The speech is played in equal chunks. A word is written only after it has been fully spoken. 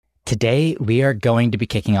Today, we are going to be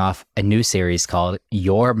kicking off a new series called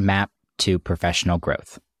Your Map to Professional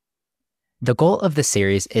Growth. The goal of the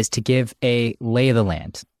series is to give a lay of the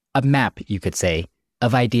land, a map, you could say,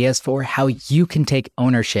 of ideas for how you can take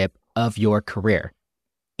ownership of your career.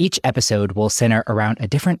 Each episode will center around a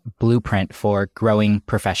different blueprint for growing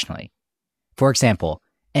professionally. For example,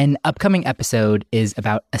 an upcoming episode is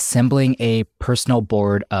about assembling a personal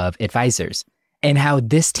board of advisors and how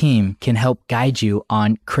this team can help guide you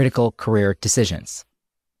on critical career decisions.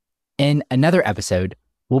 In another episode,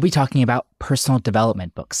 we'll be talking about personal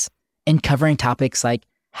development books and covering topics like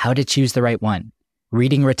how to choose the right one,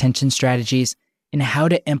 reading retention strategies, and how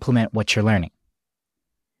to implement what you're learning.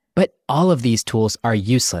 But all of these tools are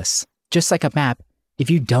useless, just like a map, if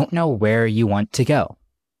you don't know where you want to go.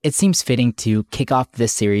 It seems fitting to kick off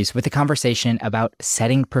this series with a conversation about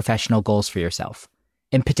setting professional goals for yourself.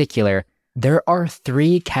 In particular, there are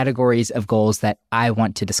 3 categories of goals that I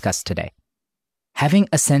want to discuss today. Having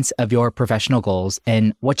a sense of your professional goals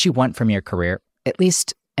and what you want from your career, at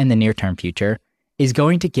least in the near-term future, is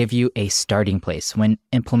going to give you a starting place when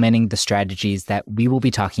implementing the strategies that we will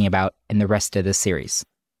be talking about in the rest of this series.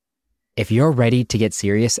 If you're ready to get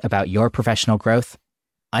serious about your professional growth,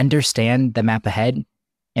 understand the map ahead,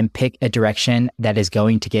 and pick a direction that is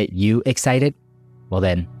going to get you excited, well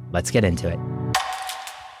then, let's get into it.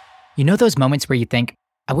 You know those moments where you think,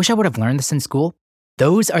 I wish I would have learned this in school?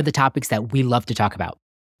 Those are the topics that we love to talk about.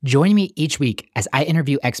 Join me each week as I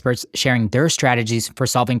interview experts sharing their strategies for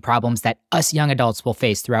solving problems that us young adults will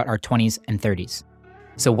face throughout our 20s and 30s.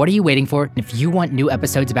 So what are you waiting for? If you want new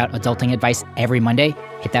episodes about adulting advice every Monday,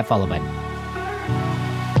 hit that follow button.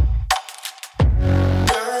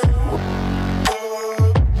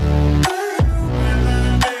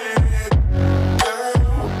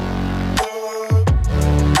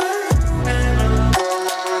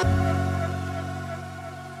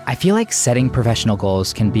 I feel like setting professional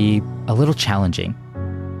goals can be a little challenging.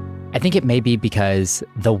 I think it may be because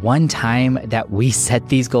the one time that we set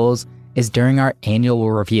these goals is during our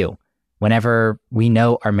annual review, whenever we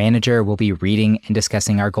know our manager will be reading and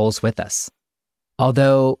discussing our goals with us.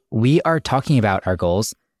 Although we are talking about our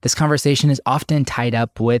goals, this conversation is often tied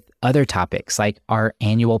up with other topics like our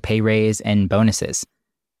annual pay raise and bonuses.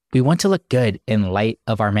 We want to look good in light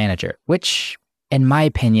of our manager, which, in my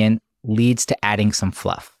opinion, leads to adding some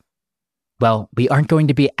fluff. Well, we aren't going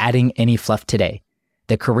to be adding any fluff today.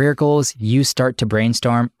 The career goals you start to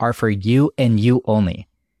brainstorm are for you and you only.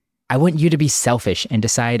 I want you to be selfish and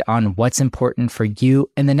decide on what's important for you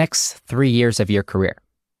in the next 3 years of your career.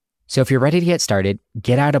 So if you're ready to get started,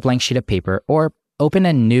 get out a blank sheet of paper or open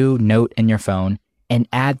a new note in your phone and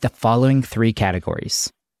add the following 3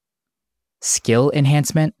 categories: skill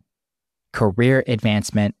enhancement, career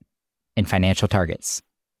advancement, and financial targets.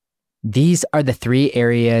 These are the 3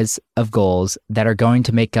 areas of goals that are going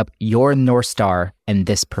to make up your North Star in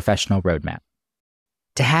this professional roadmap.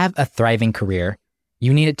 To have a thriving career,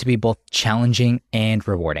 you need it to be both challenging and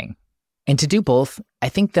rewarding. And to do both, I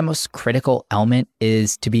think the most critical element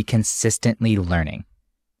is to be consistently learning.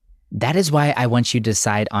 That is why I want you to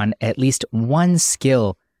decide on at least one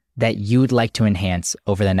skill that you'd like to enhance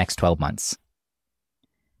over the next 12 months.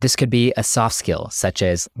 This could be a soft skill such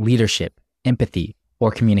as leadership, empathy, or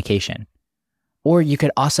communication. Or you could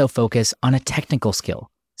also focus on a technical skill,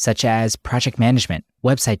 such as project management,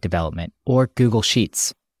 website development, or Google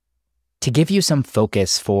Sheets. To give you some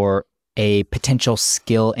focus for a potential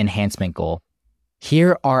skill enhancement goal,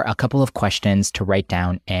 here are a couple of questions to write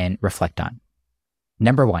down and reflect on.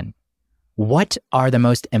 Number 1, what are the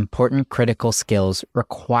most important critical skills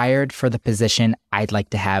required for the position I'd like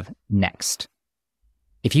to have next?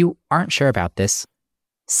 If you aren't sure about this,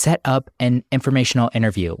 set up an informational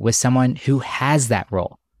interview with someone who has that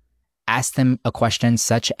role. Ask them a question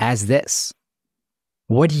such as this: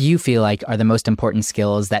 what do you feel like are the most important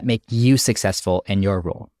skills that make you successful in your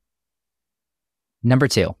role? Number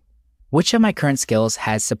 2, which of my current skills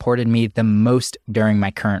has supported me the most during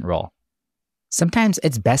my current role? Sometimes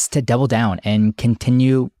it's best to double down and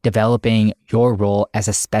continue developing your role as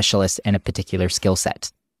a specialist in a particular skill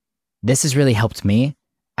set. This has really helped me.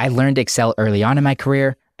 I learned Excel early on in my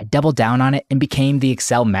career. I doubled down on it and became the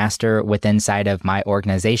Excel master inside of my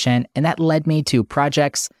organization. And that led me to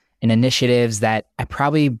projects and initiatives that I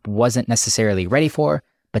probably wasn't necessarily ready for.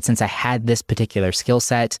 But since I had this particular skill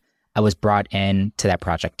set, I was brought in to that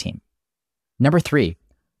project team. Number 3,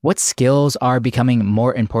 what skills are becoming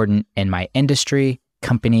more important in my industry,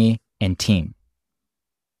 company, and team?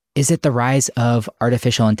 Is it the rise of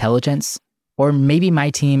artificial intelligence? Or maybe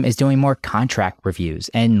my team is doing more contract reviews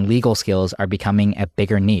and legal skills are becoming a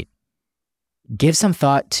bigger need. Give some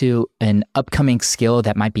thought to an upcoming skill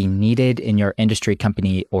that might be needed in your industry,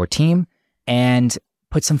 company, or team, and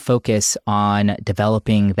put some focus on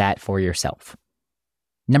developing that for yourself.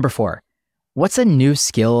 Number 4, what's a new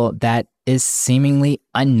skill that is seemingly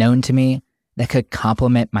unknown to me that could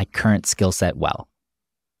complement my current skill set well?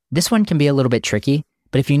 This one can be a little bit tricky,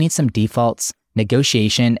 but if you need some defaults,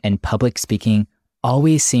 negotiation and public speaking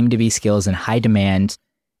always seem to be skills in high demand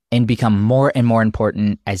and become more and more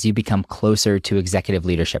important as you become closer to executive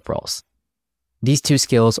leadership roles. These two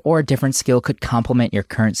skills or a different skill could complement your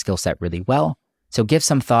current skill set really well, so give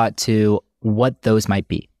some thought to what those might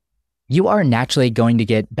be. You are naturally going to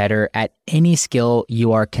get better at any skill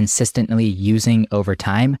you are consistently using over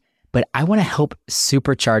time, but I want to help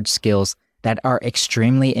supercharge skills that are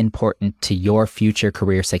extremely important to your future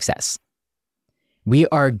career success. We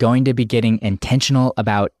are going to be getting intentional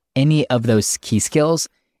about any of those key skills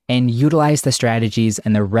and utilize the strategies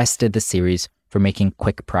and the rest of the series for making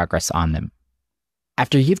quick progress on them.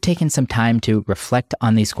 After you've taken some time to reflect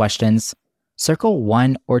on these questions, circle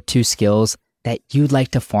 1 or 2 skills that you'd like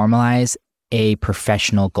to formalize a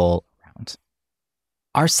professional goal around.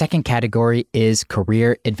 Our second category is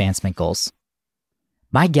career advancement goals.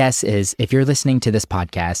 My guess is if you're listening to this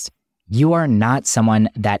podcast, you are not someone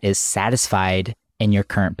that is satisfied in your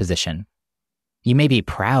current position. You may be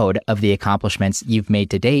proud of the accomplishments you've made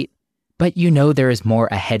to date, but you know there is more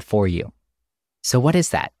ahead for you. So what is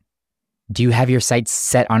that? Do you have your sights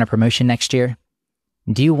set on a promotion next year?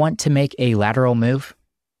 Do you want to make a lateral move?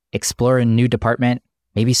 Explore a new department?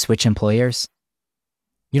 Maybe switch employers?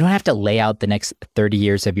 You don't have to lay out the next 30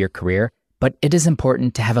 years of your career, but it is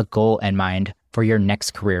important to have a goal in mind for your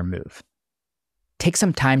next career move. Take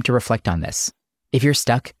some time to reflect on this. If you're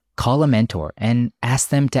stuck, call a mentor and ask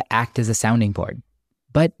them to act as a sounding board.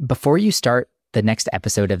 But before you start the next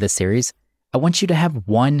episode of this series, I want you to have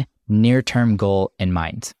one near-term goal in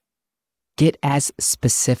mind. Get as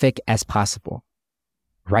specific as possible.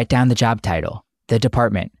 Write down the job title, the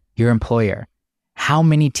department, your employer. How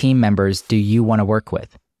many team members do you want to work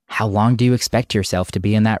with? How long do you expect yourself to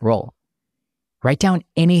be in that role? Write down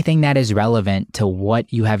anything that is relevant to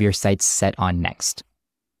what you have your sights set on next.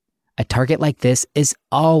 A target like this is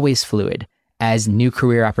always fluid, as new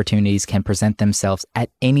career opportunities can present themselves at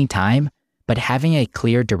any time, but having a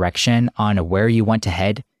clear direction on where you want to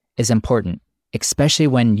head is important, especially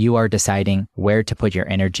when you are deciding where to put your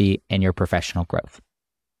energy in your professional growth.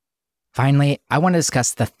 Finally, I want to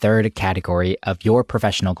discuss the third category of your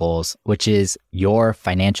professional goals, which is your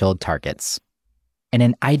financial targets. In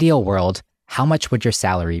an ideal world, how much would your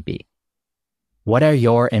salary be? What are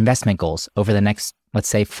your investment goals over the next, let's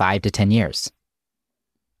say, 5 to 10 years?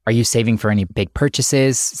 Are you saving for any big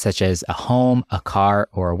purchases, such as a home, a car,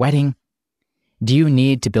 or a wedding? Do you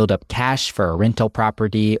need to build up cash for a rental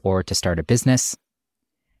property or to start a business?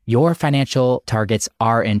 Your financial targets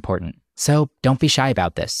are important, so don't be shy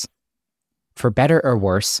about this. For better or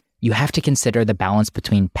worse, you have to consider the balance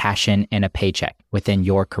between passion and a paycheck within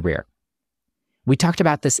your career. We talked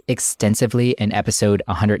about this extensively in episode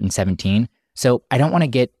 117, so I don't want to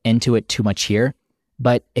get into it too much here,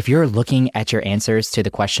 but if you're looking at your answers to the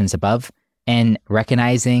questions above and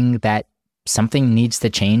recognizing that something needs to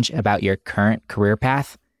change about your current career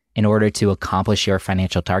path in order to accomplish your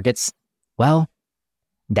financial targets, well,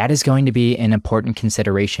 that is going to be an important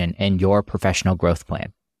consideration in your professional growth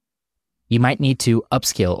plan. You might need to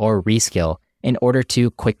upskill or reskill in order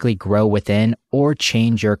to quickly grow within or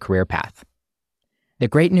change your career path. The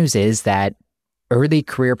great news is that early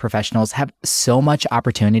career professionals have so much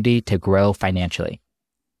opportunity to grow financially.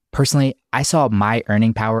 Personally, I saw my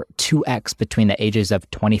earning power 2x between the ages of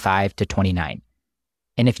 25 to 29.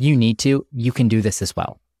 And if you need to, you can do this as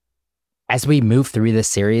well. As we move through this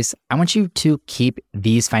series, I want you to keep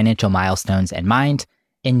these financial milestones in mind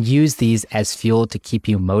and use these as fuel to keep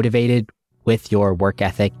you motivated with your work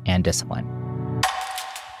ethic and discipline.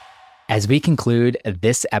 As we conclude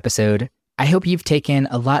this episode, I hope you've taken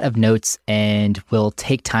a lot of notes and will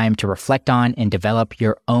take time to reflect on and develop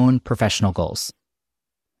your own professional goals.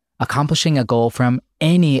 Accomplishing a goal from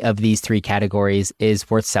any of these 3 categories is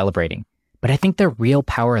worth celebrating, but I think the real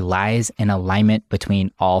power lies in alignment between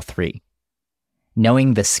all 3.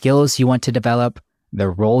 Knowing the skills you want to develop, the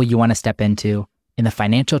role you want to step into, and the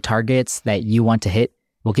financial targets that you want to hit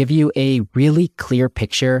will give you a really clear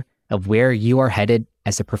picture of where you are headed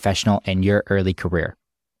as a professional in your early career.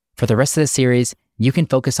 For the rest of the series, you can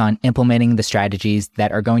focus on implementing the strategies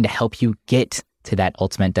that are going to help you get to that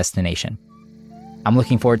ultimate destination. I'm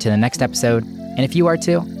looking forward to the next episode, and if you are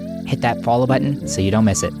too, hit that follow button so you don't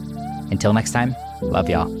miss it. Until next time, love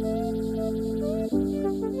y'all.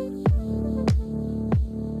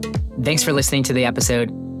 thanks for listening to the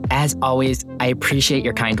episode. As always, I appreciate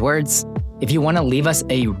your kind words. If you want to leave us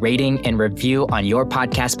a rating and review on your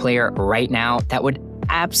podcast player right now, that would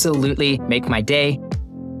absolutely make my day.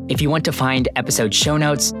 If you want to find episode show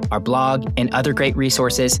notes, our blog, and other great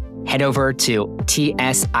resources, head over to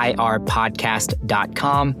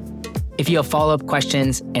tsirpodcast.com. If you have follow-up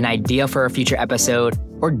questions, an idea for a future episode,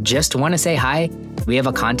 or just want to say hi, we have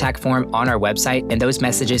a contact form on our website, and those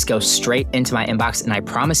messages go straight into my inbox, and I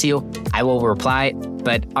promise you, I will reply.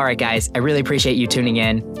 But all right, guys, I really appreciate you tuning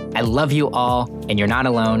in. I love you all, and you're not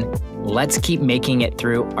alone. Let's keep making it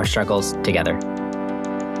through our struggles together.